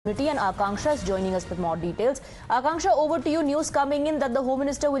And Akanksha is joining us with more details. Akanksha, over to you. News coming in that the Home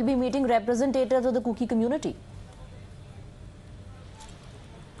Minister will be meeting representatives of the Kuki community.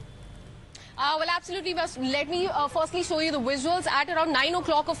 Well, absolutely. Let me firstly show you the visuals. At around 9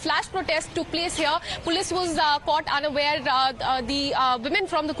 o'clock, a flash protest took place here. Police was caught unaware. The women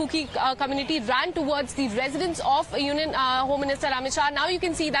from the Kuki community ran towards the residence of Union Home Minister Amit Shah. Now you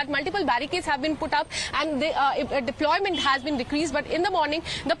can see that multiple barricades have been put up and the deployment has been decreased. But in the morning,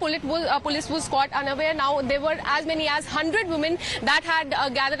 the police was caught unaware. Now there were as many as 100 women that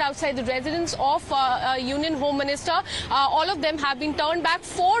had gathered outside the residence of Union Home Minister. All of them have been turned back.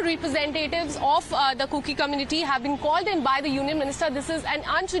 4 representatives of the Kuki community have been called in by the Union Minister. This is an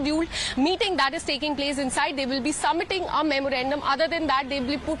unscheduled meeting that is taking place inside. They will be submitting a memorandum. Other than that, they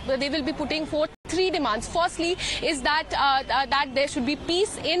will be putting forth 3 demands. Firstly is that there should be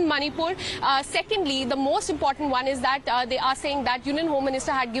peace in Manipur. Secondly, the most important one is that they are saying that Union Home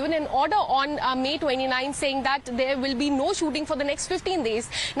Minister had given an order on May 29 saying that there will be no shooting for the next 15 days.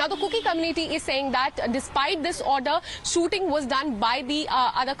 Now the Kuki community is saying that despite this order, shooting was done by the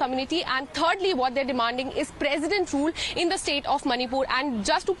other community. And thirdly, what they're demanding is president rule in the state of Manipur. And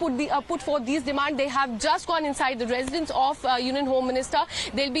just to put forth these demands, they have just gone inside the residence of Union Home Minister.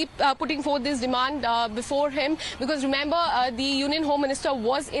 They'll be putting forth this demand before him, because remember the Union Home Minister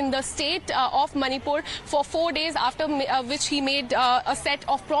was in the state of Manipur for 4 days, after which he made a set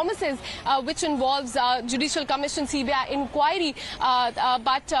of promises which involves Judicial Commission, CBI inquiry.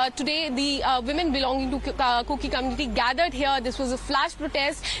 But today the women belonging to Kuki community gathered here. This was a flash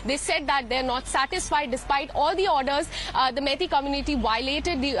protest. They said that they're not satisfied despite all the orders. The Methi community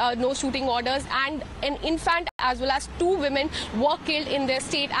violated the no shooting orders, and an infant as well as 2 women were killed in their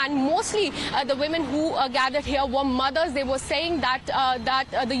state. And mostly the women who gathered here were mothers. They were saying that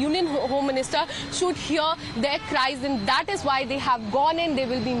the Union Home Minister should hear their cries, and that is why they have gone in. They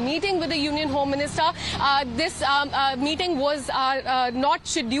will be meeting with the Union Home Minister. This meeting was not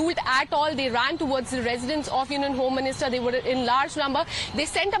scheduled at all. They ran towards the residence of Union Home Minister. They were in large number. They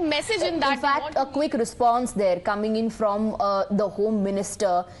sent a message in that. In fact, a quick response there coming in from the Home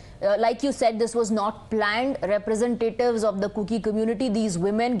Minister. Like you said, this was not planned. Representatives of the Kuki community, these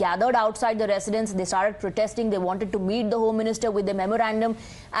women gathered outside the residence. They started protesting. They wanted to meet the Home Minister with a memorandum,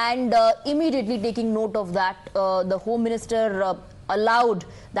 and immediately taking note of that, the Home Minister allowed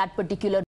that particular